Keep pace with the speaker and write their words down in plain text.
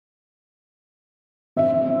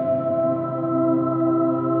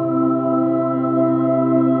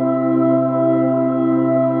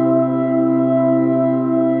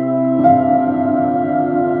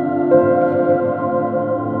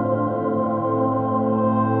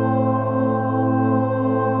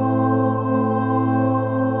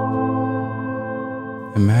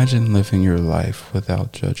Imagine living your life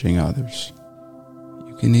without judging others.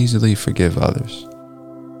 You can easily forgive others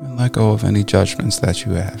and let go of any judgments that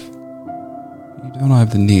you have. You don't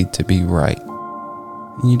have the need to be right,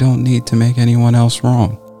 and you don't need to make anyone else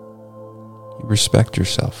wrong. You respect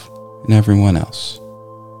yourself and everyone else,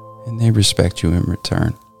 and they respect you in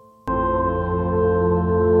return.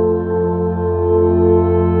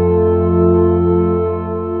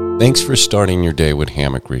 Thanks for starting your day with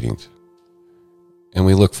hammock readings, and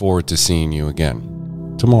we look forward to seeing you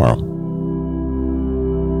again tomorrow.